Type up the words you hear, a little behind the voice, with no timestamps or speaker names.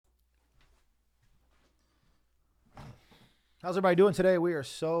How's everybody doing today? We are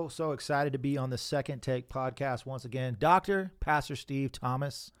so excited to be on the Second Take podcast once again. Dr. Pastor Steve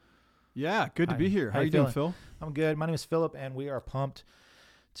Thomas. Yeah, good to Hi. be here. How you you doing, feeling? Phil? I'm good. My name is Philip, and we are pumped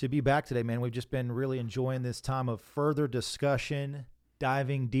to be back today, man. We've just been really enjoying this time of further discussion,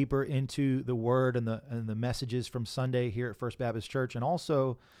 diving deeper into the Word and the messages from Sunday here at First Baptist Church, and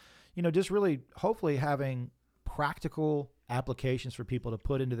also, just really hopefully having practical applications for people to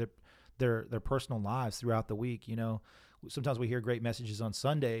put into their personal lives throughout the week. Sometimes we hear great messages on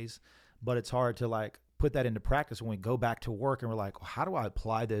Sundays, but it's hard to put that into practice when we go back to work and we're like, well, how do I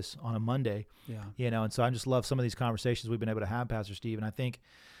apply this on a Monday? Yeah. And so I just love some of these conversations we've been able to have, Pastor Steve. And I think,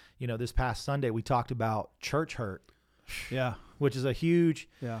 this past Sunday we talked about church hurt. Yeah. Which is a huge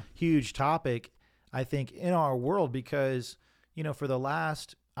topic, I think, in our world because, for the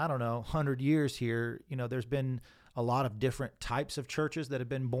last, 100 years here, there's been a lot of different types of churches that have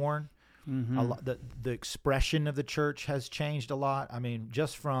been born. Mm-hmm. A lot, the expression of the church has changed a lot. I mean,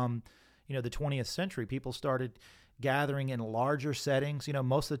 just from, the 20th century, people started gathering in larger settings.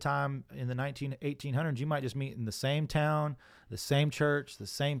 Most of the time in the 1800s, you might just meet in the same town, the same church, the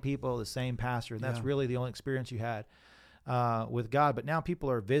same people, the same pastor. And that's really the only experience you had with God. But now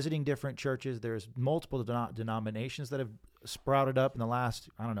people are visiting different churches. There's multiple denominations that have sprouted up in the last,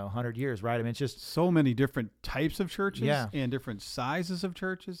 100 years, right? I mean, it's just so many different types of churches Yeah. and different sizes of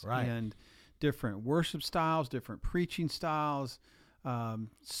churches Right. and different worship styles, different preaching styles,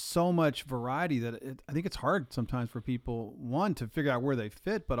 so much variety that I think it's hard sometimes for people, one, to figure out where they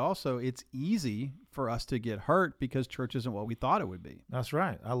fit, but also it's easy for us to get hurt because church isn't what we thought it would be. That's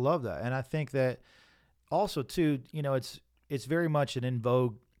right. I love that. And I think that also too, it's very much an in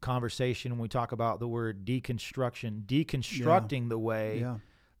vogue conversation when we talk about the word deconstructing the way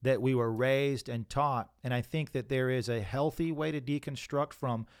that we were raised and taught. And I think that there is a healthy way to deconstruct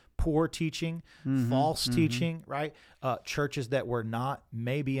from poor teaching, false teaching, right? Churches that were not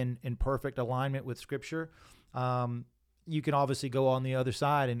maybe in perfect alignment with Scripture. You can obviously go on the other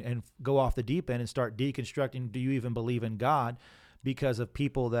side and go off the deep end and start deconstructing. Do you even believe in God? Because of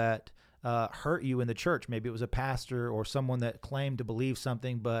people that hurt you in the church. Maybe it was a pastor or someone that claimed to believe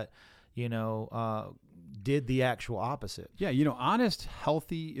something, but, did the actual opposite. Yeah, honest,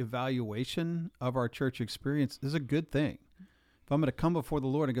 healthy evaluation of our church experience is a good thing. If I'm going to come before the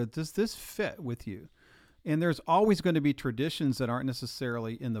Lord and go, does this fit with you? And there's always going to be traditions that aren't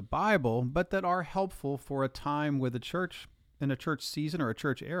necessarily in the Bible, but that are helpful for a time with a church, in a church season or a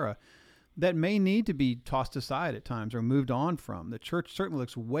church era, that may need to be tossed aside at times or moved on from. The church certainly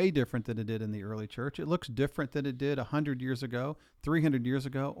looks way different than it did in the early church. It looks different than it did 100 years ago, 300 years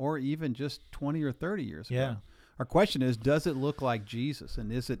ago, or even just 20 or 30 years ago. Yeah. Our question is, does it look like Jesus?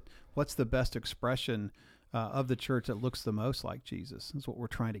 And what's the best expression of the church that looks the most like Jesus? That's what we're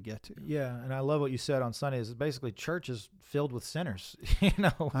trying to get to. Yeah, and I love what you said on Sunday. Is basically church is filled with sinners.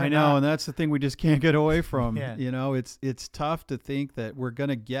 I know, and that's the thing we just can't get away from. Yeah. It's tough to think that we're going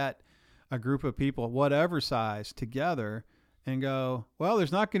to get a group of people, whatever size, together and go, well,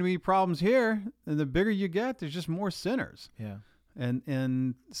 there's not going to be problems here. And the bigger you get, there's just more sinners. Yeah.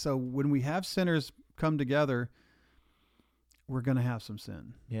 And so when we have sinners come together, we're going to have some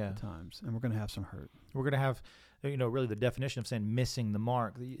sin at times, and we're going to have some hurt. We're going to have, really the definition of saying missing the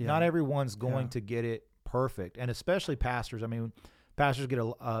mark. Not everyone's going to get it perfect, and especially pastors. I mean, pastors get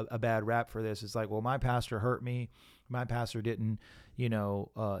a bad rap for this. It's like, well, my pastor hurt me. My pastor didn't,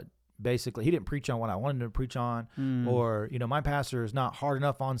 basically, he didn't preach on what I wanted him to preach on, or, my pastor is not hard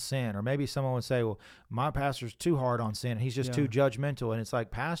enough on sin, or maybe someone would say, well, my pastor's too hard on sin. He's just too judgmental. And it's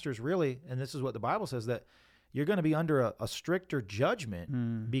like pastors really, and this is what the Bible says, that you're going to be under a stricter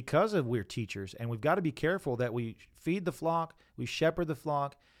judgment because of we're teachers. And we've got to be careful that we feed the flock, we shepherd the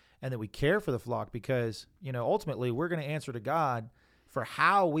flock, and that we care for the flock because, ultimately we're going to answer to God for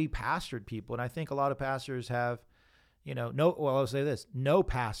how we pastored people. And I think a lot of pastors have, I'll say this, no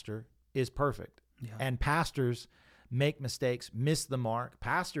pastor is perfect. Yeah. And pastors make mistakes, miss the mark.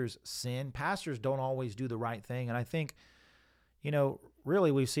 Pastors sin. Pastors don't always do the right thing. And I think,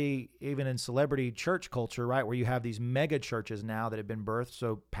 really we see even in celebrity church culture, right, where you have these mega churches now that have been birthed.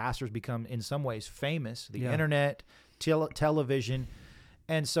 So pastors become in some ways famous, the internet, television.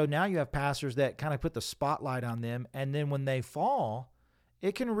 And so now you have pastors that kind of put the spotlight on them. And then when they fall,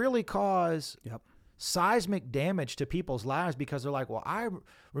 it can really cause seismic damage to people's lives because they're like, well, I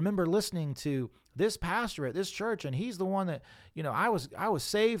remember listening to this pastor at this church, and he's the one that, I was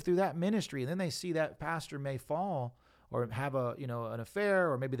saved through that ministry. And then they see that pastor may fall or have an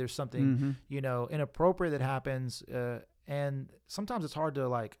affair, or maybe there's something, inappropriate that happens. And sometimes it's hard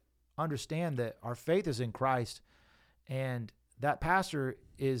to understand that our faith is in Christ, and that pastor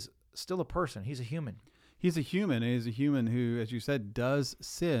is still a person. He's a human. He's a human. And he's a human who, as you said, does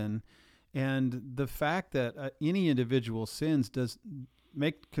sin. And the fact that any individual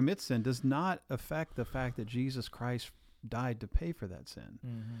commits sin does not affect the fact that Jesus Christ died to pay for that sin.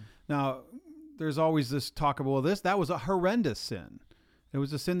 Mm-hmm. Now, there's always this talk about, well, that was a horrendous sin. It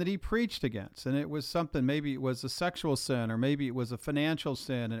was a sin that he preached against, and it was something, maybe it was a sexual sin, or maybe it was a financial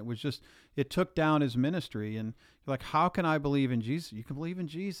sin, and it took down his ministry. And you're like, how can I believe in Jesus? You can believe in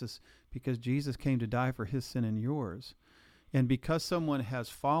Jesus because Jesus came to die for his sin and yours. And because someone has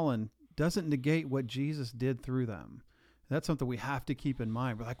fallen doesn't negate what Jesus did through them. That's something we have to keep in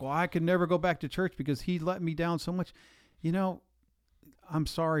mind. We're like, well, I could never go back to church because he let me down so much. I'm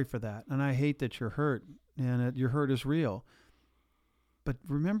sorry for that, and I hate that you're hurt, and that your hurt is real. But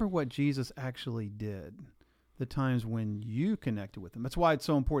remember what Jesus actually did, the times when you connected with him. That's why it's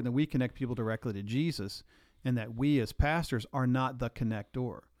so important that we connect people directly to Jesus, and that we as pastors are not the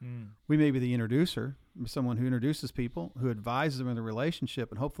connector. We may be the introducer, someone who introduces people, who advises them in the relationship,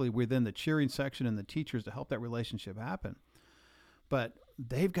 and hopefully we're then the cheering section and the teachers to help that relationship happen. But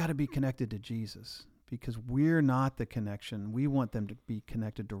they've got to be connected to Jesus, because we're not the connection. We want them to be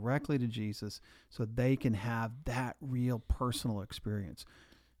connected directly to Jesus so they can have that real personal experience.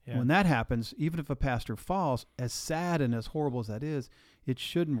 Yeah. When that happens, even if a pastor falls, as sad and as horrible as that is, it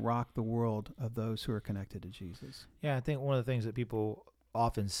shouldn't rock the world of those who are connected to Jesus. Yeah, I think one of the things that people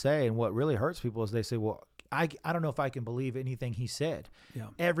often say, and what really hurts people, is they say, well, I don't know if I can believe anything he said. Yeah.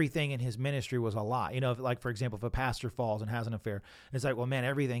 Everything in his ministry was a lie. For example, if a pastor falls and has an affair, it's like, well, man,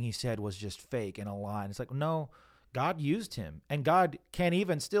 everything he said was just fake and a lie. And it's like, no, God used him, and God can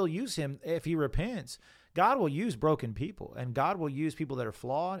even still use him if he repents. God will use broken people, and God will use people that are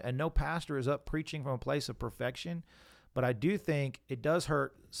flawed, and no pastor is up preaching from a place of perfection. But I do think it does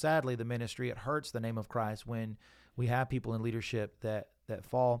hurt, sadly, the ministry. It hurts the name of Christ when we have people in leadership that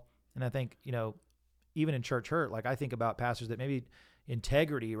fall. And I think, even in church hurt, like I think about pastors that maybe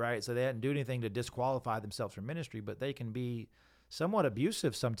integrity, right? So they hadn't do anything to disqualify themselves from ministry, but they can be somewhat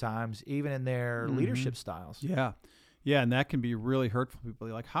abusive sometimes, even in their leadership styles. Yeah. Yeah. And that can be really hurtful. People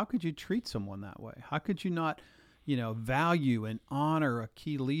are like, how could you treat someone that way? How could you not, value and honor a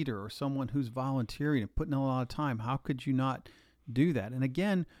key leader or someone who's volunteering and putting in a lot of time? How could you not do that? And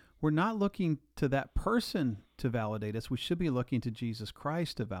again, we're not looking to that person to validate us. We should be looking to Jesus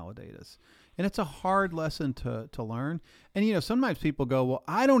Christ to validate us. And it's a hard lesson to learn. And, sometimes people go, well,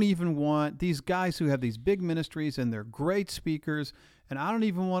 I don't even want these guys who have these big ministries and they're great speakers, and I don't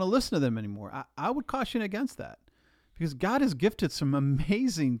even want to listen to them anymore. I would caution against that, because God has gifted some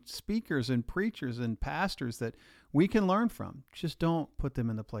amazing speakers and preachers and pastors that we can learn from. Just don't put them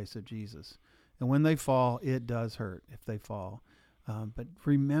in the place of Jesus. And when they fall, it does hurt if they fall. But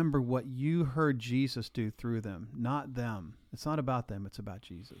remember what you heard Jesus do through them, not them. It's not about them. It's about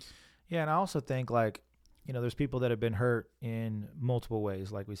Jesus. Yeah, and I also think, there's people that have been hurt in multiple ways,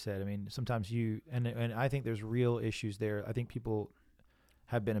 like we said. I mean, sometimes and I think there's real issues there. I think people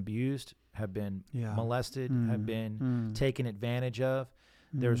have been abused, have been molested, have been taken advantage of.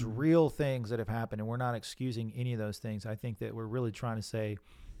 There's real things that have happened, and we're not excusing any of those things. I think that we're really trying to say,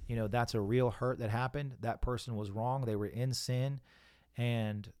 that's a real hurt that happened. That person was wrong. They were in sin,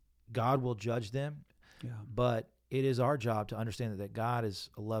 and God will judge them. Yeah. But it is our job to understand that God is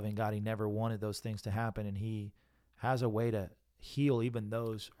a loving God. He never wanted those things to happen, and he has a way to heal even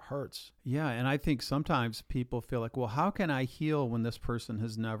those hurts. Yeah, and I think sometimes people feel like, well, how can I heal when this person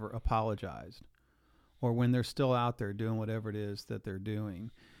has never apologized, or when they're still out there doing whatever it is that they're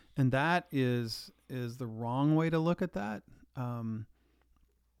doing? And that is the wrong way to look at that.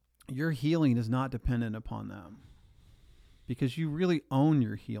 Your healing is not dependent upon them, because you really own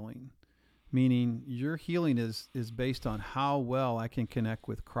your healing. Meaning your healing is based on how well I can connect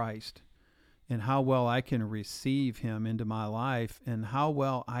with Christ, and how well I can receive him into my life, and how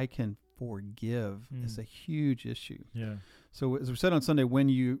well I can forgive is a huge issue. Yeah. So as we said on Sunday, when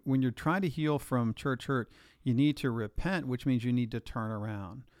you're trying to heal from church hurt, you need to repent, which means you need to turn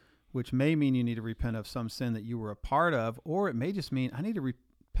around, which may mean you need to repent of some sin that you were a part of, or it may just mean I need to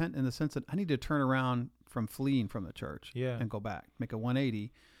repent in the sense that I need to turn around from fleeing from the church and go back, make a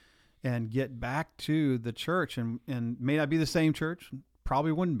 180. And get back to the church, and may not be the same church,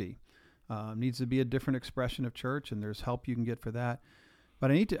 probably wouldn't be. Needs to be a different expression of church, and there's help you can get for that. But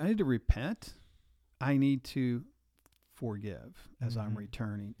I need to repent. I need to forgive as I'm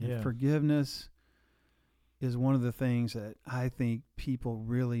returning. Yeah. And forgiveness is one of the things that I think people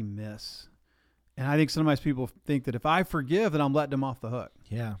really miss. And I think sometimes people think that if I forgive, then I'm letting them off the hook.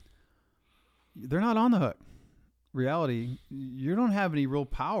 Yeah. They're not on the hook. Reality, you don't have any real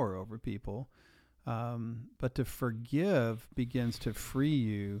power over people, but to forgive begins to free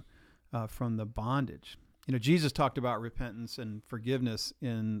you from the bondage. Jesus talked about repentance and forgiveness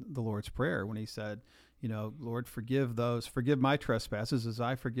in the Lord's Prayer when he said, Lord, forgive my trespasses as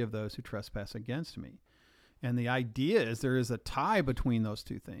I forgive those who trespass against me. And the idea is there is a tie between those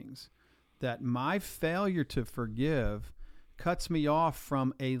two things, that my failure to forgive cuts me off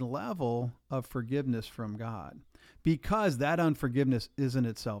from a level of forgiveness from God, because that unforgiveness is in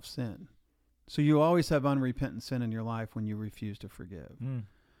itself sin. So you always have unrepentant sin in your life when you refuse to forgive.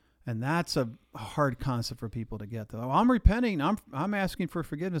 And that's a hard concept for people to get, though. I'm repenting. I'm asking for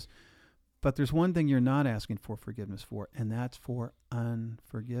forgiveness. But there's one thing you're not asking for forgiveness for, and that's for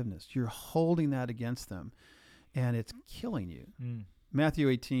unforgiveness. You're holding that against them, and it's killing you. Matthew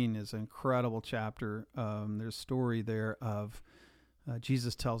 18 is an incredible chapter. There's a story there of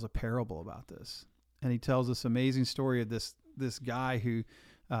Jesus tells a parable about this. And he tells this amazing story of this guy who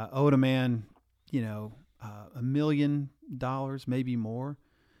owed a man, $1 million, maybe more.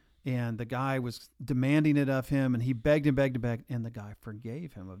 And the guy was demanding it of him, and he begged and begged and begged, and the guy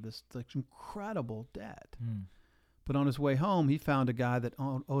forgave him of this incredible debt. But on his way home, he found a guy that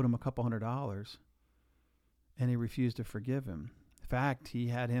owed him a couple $100, and he refused to forgive him. In fact, he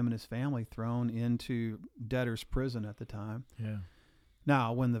had him and his family thrown into debtor's prison at the time. Yeah.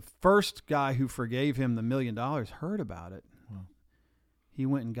 Now, when the first guy who forgave him the $1 million heard about it, he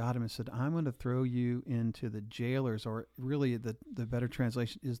went and got him and said, I'm going to throw you into the jailers, or really the better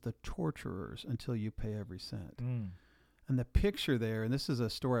translation is the torturers, until you pay every cent. And the picture there, and this is a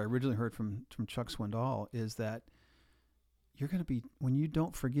story I originally heard from Chuck Swindoll, is that you're going to be, when you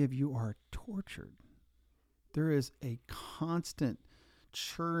don't forgive, you are tortured. There is a constant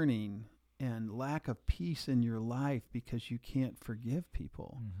churning and lack of peace in your life because you can't forgive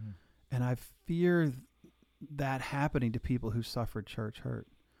people. And I fear that happening to people who suffered church hurt.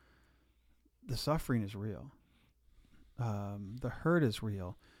 The suffering is real. The hurt is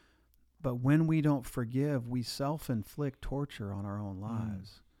real. But when we don't forgive, we self-inflict torture on our own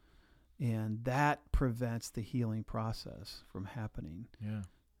lives. And that prevents the healing process from happening. Yeah.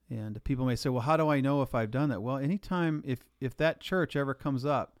 And people may say, well, how do I know if I've done that? Well, anytime, if that church ever comes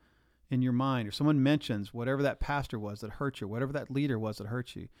up in your mind, or someone mentions whatever that pastor was that hurt you, whatever that leader was that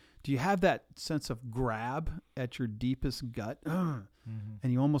hurt you, do you have that sense of grab at your deepest gut? And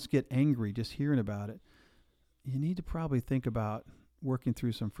you almost get angry just hearing about it? You need to probably think about working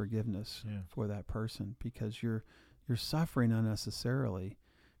through some forgiveness for that person, because you're suffering unnecessarily,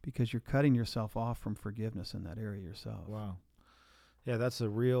 because you're cutting yourself off from forgiveness in that area yourself. Wow. Yeah, that's a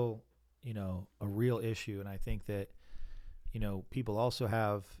real issue. And I think that, people also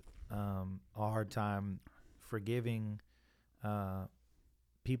have a hard time forgiving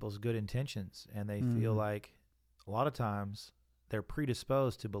people's good intentions, and they feel like a lot of times they're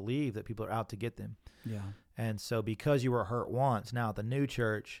predisposed to believe that people are out to get them. Yeah. And so because you were hurt once, now at the new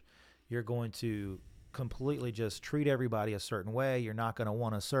church, you're going to completely just treat everybody a certain way. You're not going to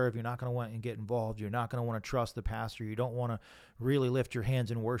want to serve. You're not going to want to get involved. You're not going to want to trust the pastor. You don't want to really lift your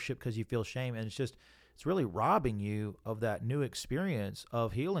hands in worship because you feel shame. And it's really robbing you of that new experience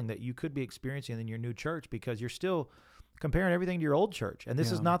of healing that you could be experiencing in your new church, because you're still comparing everything to your old church. And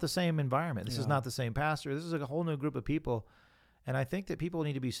this is not the same environment. This is not the same pastor. This is a whole new group of people. And I think that people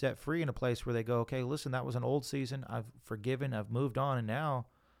need to be set free in a place where they go, okay, listen, that was an old season. I've forgiven. I've moved on. And now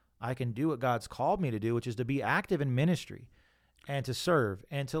I can do what God's called me to do, which is to be active in ministry and to serve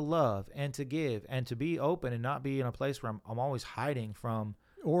and to love and to give and to be open and not be in a place where I'm always hiding from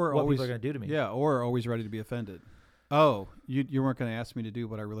what people are going to do to me. Yeah, or always ready to be offended. Oh, you weren't going to ask me to do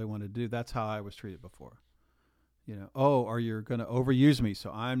what I really wanted to do. That's how I was treated before. Or you're going to overuse me,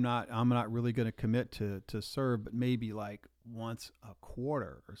 so I'm not really going to commit to serve, but maybe like once a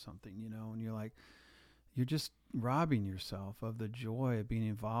quarter or something, and you're like, you're just robbing yourself of the joy of being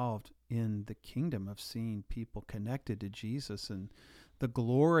involved in the kingdom, of seeing people connected to Jesus and the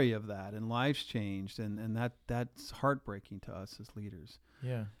glory of that, and lives changed, and that's heartbreaking to us as leaders.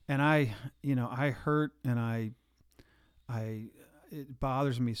 Yeah. And I hurt, and it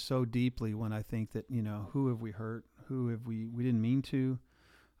bothers me so deeply when I think that, who have we hurt? Who have we didn't mean to?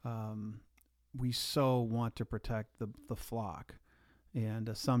 We so want to protect the flock.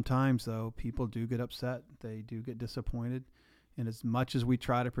 And sometimes, though, people do get upset. They do get disappointed. And as much as we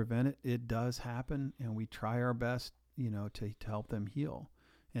try to prevent it, it does happen. And we try our best, to help them heal.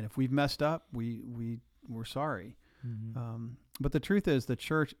 And if we've messed up, we're sorry. Mm-hmm. But the truth is, the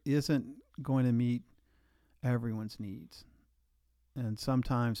church isn't going to meet everyone's needs. And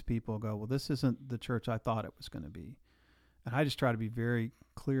sometimes people go, well, this isn't the church I thought it was going to be. And I just try to be very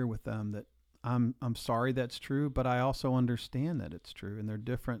clear with them that I'm sorry that's true, but I also understand that it's true. And there are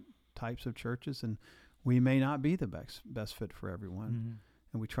different types of churches, and we may not be the best fit for everyone. Mm-hmm.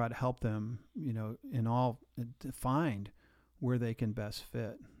 And we try to help them, in all, to find where they can best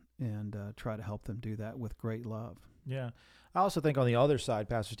fit and try to help them do that with great love. Yeah. I also think on the other side,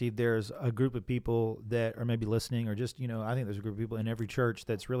 Pastor Steve, there's a group of people that are maybe listening or just, I think there's a group of people in every church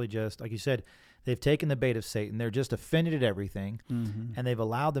that's really just, like you said, they've taken the bait of Satan. They're just offended at everything, and they've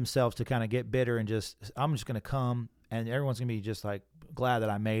allowed themselves to kind of get bitter and I'm just going to come, and everyone's going to be just like glad that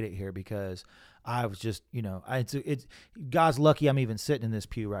I made it here because I was just, it's God's lucky I'm even sitting in this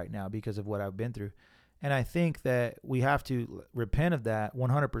pew right now because of what I've been through. And I think that we have to repent of that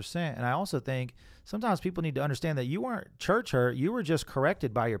 100%. And I also think sometimes people need to understand that you weren't church hurt. You were just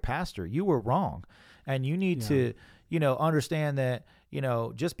corrected by your pastor. You were wrong. And you need to, understand that,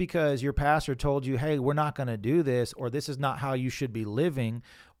 just because your pastor told you, hey, we're not going to do this, or this is not how you should be living,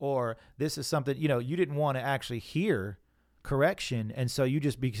 or this is something, you didn't want to actually hear correction. And so you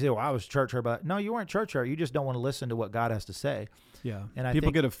just say, well, I was church hurt. But no, you weren't church hurt. You just don't want to listen to what God has to say. Yeah. And I people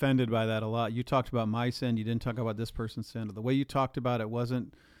think get offended by that a lot. You talked about my sin. You didn't talk about this person's sin. Or the way you talked about it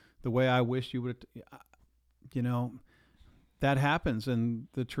wasn't the way I wish you would. That happens. And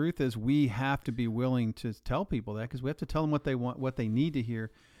the truth is we have to be willing to tell people that because we have to tell them what they want, what they need to hear,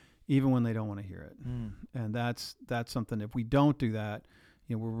 even when they don't want to hear it. And that's something, if we don't do that,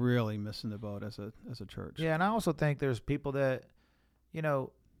 we're really missing the boat as a church. Yeah. And I also think there's people that,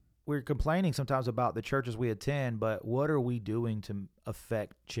 we're complaining sometimes about the churches we attend, but what are we doing to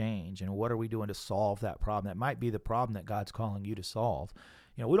affect change? And what are we doing to solve that problem? That might be the problem that God's calling you to solve.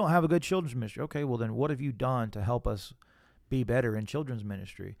 We don't have a good children's ministry. Okay, well then what have you done to help us be better in children's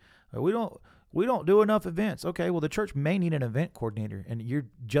ministry? Or we don't do enough events. Okay, well the church may need an event coordinator and you're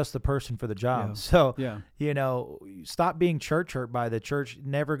just the person for the job. Yeah. So, stop being church hurt by the church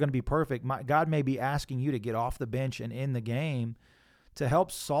never going to be perfect. God may be asking you to get off the bench and in the game to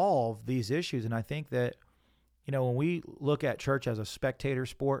help solve these issues. And I think that, when we look at church as a spectator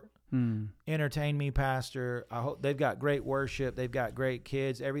sport, entertain me, pastor. I hope they've got great worship. They've got great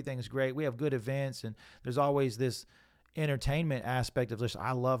kids. Everything's great. We have good events. And there's always this entertainment aspect of this.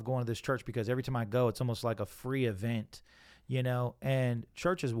 I love going to this church because every time I go, it's almost like a free event, and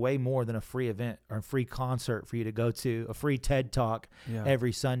church is way more than a free event or a free concert for you to go to, a free TED Talk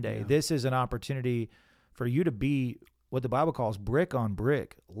every Sunday. Yeah. This is an opportunity for you to be what the Bible calls brick on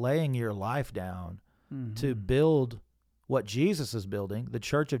brick, laying your life down to build what Jesus is building, the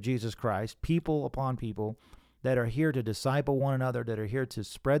church of Jesus Christ, people upon people that are here to disciple one another, that are here to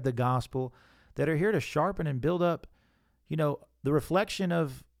spread the gospel, that are here to sharpen and build up, the reflection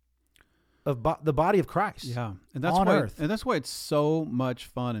of the body of Christ. Yeah, and that's on earth. And that's why it's so much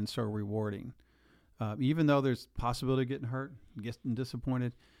fun and so rewarding. Even though there's possibility of getting hurt, getting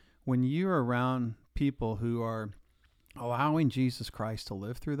disappointed, when you're around people who are allowing Jesus Christ to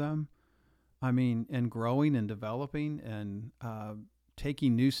live through them, and growing and developing and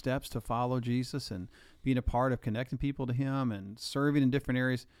taking new steps to follow Jesus and being a part of connecting people to him and serving in different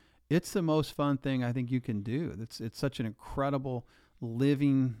areas, it's the most fun thing I think you can do. It's such an incredible,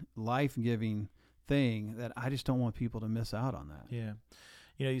 living, life-giving thing that I just don't want people to miss out on that. Yeah.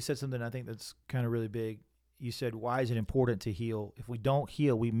 You said something I think that's kind of really big. You said, why is it important to heal? If we don't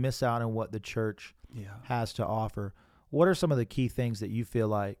heal, we miss out on what the church has to offer. What are some of the key things that you feel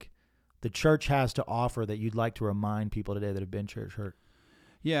like the church has to offer that you'd like to remind people today that have been church hurt?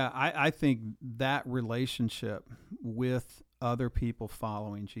 Yeah, I think that relationship with other people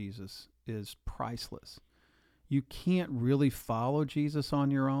following Jesus is priceless. You can't really follow Jesus on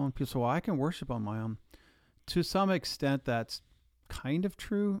your own. People say, well, I can worship on my own. To some extent, that's kind of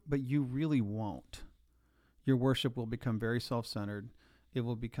true, but you really won't. Your worship will become very self-centered. It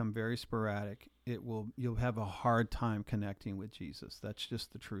will become very sporadic. You'll have a hard time connecting with Jesus. That's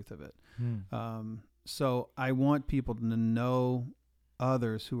just the truth of it. So I want people to know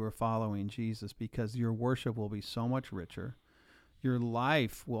others who are following Jesus because your worship will be so much richer. Your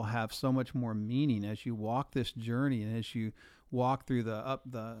life will have so much more meaning as you walk this journey and as you walk through the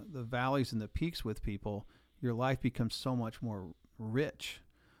valleys and the peaks with people. Your life becomes so much more rich.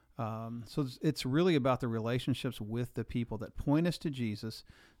 So it's really about the relationships with the people that point us to Jesus,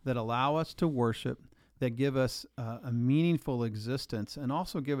 that allow us to worship, that give us a meaningful existence, and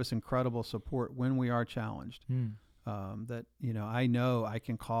also give us incredible support when we are challenged. That, I know I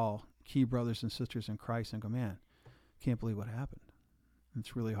can call key brothers and sisters in Christ and go, man, can't believe what happened.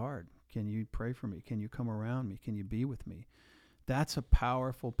 It's really hard. Can you pray for me? Can you come around me? Can you be with me? That's a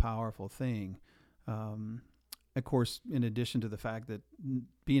powerful, powerful thing. Of course, in addition to the fact that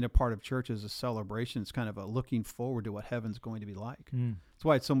being a part of church is a celebration, it's kind of a looking forward to what heaven's going to be like. That's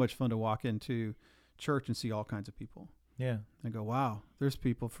why it's so much fun to walk into church and see all kinds of people. Yeah. And go, wow, there's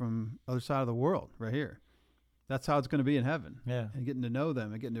people from other side of the world right here. That's how it's going to be in heaven. Yeah. And getting to know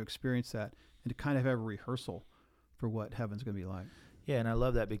them and getting to experience that and to kind of have a rehearsal for what heaven's going to be like. Yeah, and I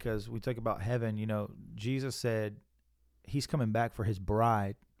love that because we talk about heaven, Jesus said he's coming back for his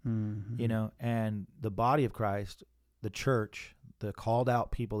bride, and the body of Christ, the church, the called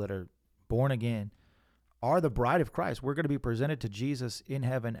out people that are born again are the bride of Christ. We're going to be presented to Jesus in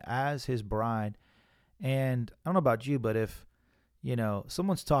heaven as his bride. And I don't know about you, but if,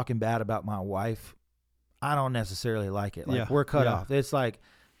 someone's talking bad about my wife, I don't necessarily like it. Like we're cut off. It's like,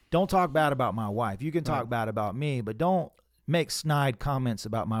 don't talk bad about my wife. You can talk bad about me, but don't make snide comments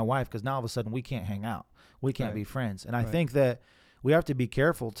about my wife, because now all of a sudden we can't hang out. We can't be friends. And I think that we have to be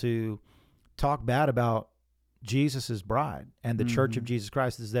careful to talk bad about Jesus's bride and the church of Jesus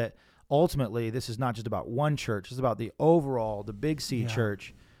Christ. Is that ultimately this is not just about one church. It's about the overall, the Big C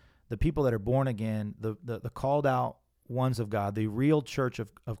church, the people that are born again, the called out ones of God. The real church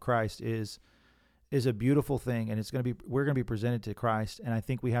of Christ is a beautiful thing, and we're going to be presented to Christ. And I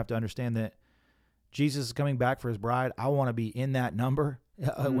think we have to understand that Jesus is coming back for his bride. I want to be in that number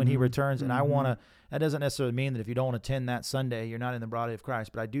when he returns. And that doesn't necessarily mean that if you don't attend that Sunday, you're not in the body of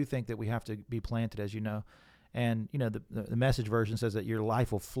Christ. But I do think that we have to be planted, as you know. And, the Message version says that your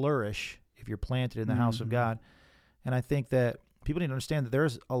life will flourish if you're planted in the house of God. And I think that people need to understand that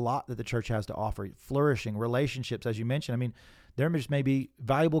there's a lot that the church has to offer. Flourishing, relationships, as you mentioned. I mean, there just may be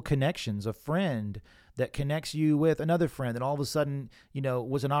valuable connections, a friend that connects you with another friend, and all of a sudden,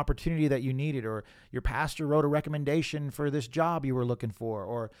 was an opportunity that you needed, or your pastor wrote a recommendation for this job you were looking for,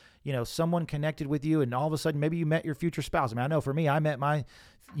 or, someone connected with you, and all of a sudden maybe you met your future spouse. I mean, I know for me, I met my,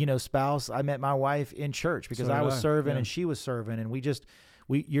 spouse, I met my wife in church because I was serving and she was serving, and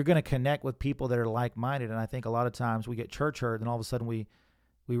you're going to connect with people that are like-minded. And I think a lot of times we get church hurt, and all of a sudden we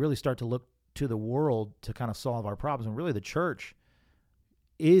really start to look to the world to kind of solve our problems. And really the church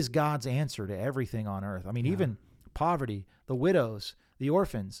is God's answer to everything on earth. I mean, even poverty, the widows, the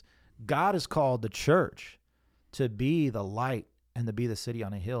orphans. God has called the church to be the light and to be the city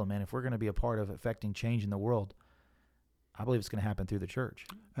on a hill, man. If we're going to be a part of affecting change in the world, I believe it's going to happen through the church.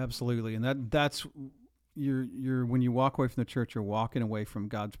 Absolutely. And that's you're when you walk away from the church, you're walking away from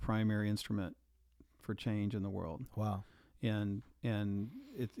God's primary instrument for change in the world. Wow. And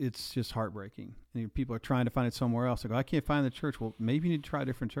it's just heartbreaking. And people are trying to find it somewhere else. They go, I can't find the church. Well, maybe you need to try a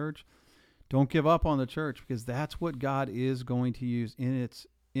different church. Don't give up on the church, because that's what God is going to use in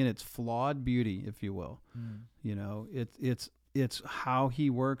its flawed beauty, if you will. It's how he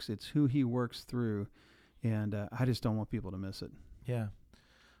works. It's who he works through. And I just don't want people to miss it. Yeah.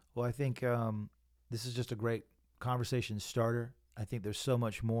 Well, I think this is just a great conversation starter. I think there's so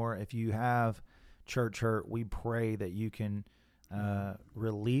much more. If you have church hurt, we pray that you can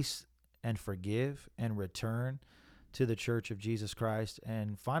release and forgive and return to the church of Jesus Christ,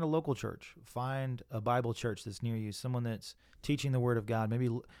 and find a local church, find a Bible church that's near you, someone that's teaching the Word of God. Maybe,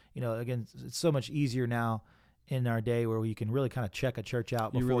 again, it's so much easier now in our day where you can really kind of check a church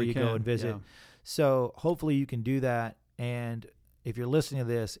out before you go and visit. Yeah. So hopefully you can do that. And if you're listening to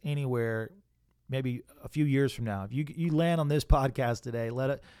this anywhere, maybe a few years from now, if you land on this podcast today,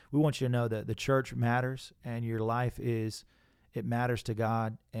 we want you to know that the church matters, and your life it matters to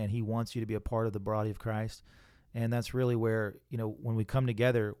God, and he wants you to be a part of the body of Christ. And that's really where, when we come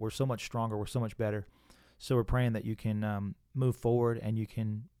together, we're so much stronger, we're so much better. So we're praying that you can move forward and you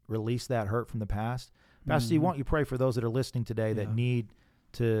can release that hurt from the past. Pastor Steve, why don't you pray for those that are listening today that need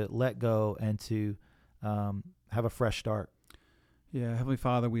to let go and to have a fresh start? Yeah, Heavenly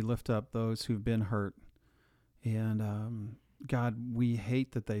Father, we lift up those who've been hurt. And God, we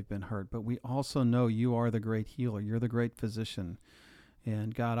hate that they've been hurt, but we also know you are the great healer. You're the great physician.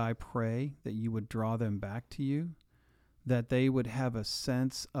 And God, I pray that you would draw them back to you, that they would have a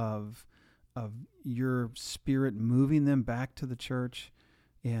sense of your spirit moving them back to the church,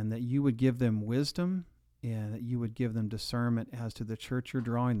 and that you would give them wisdom, and that you would give them discernment as to the church you're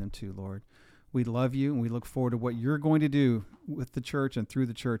drawing them to, Lord. We love you, and we look forward to what you're going to do with the church and through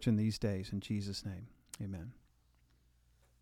the church in these days. In Jesus' name, amen.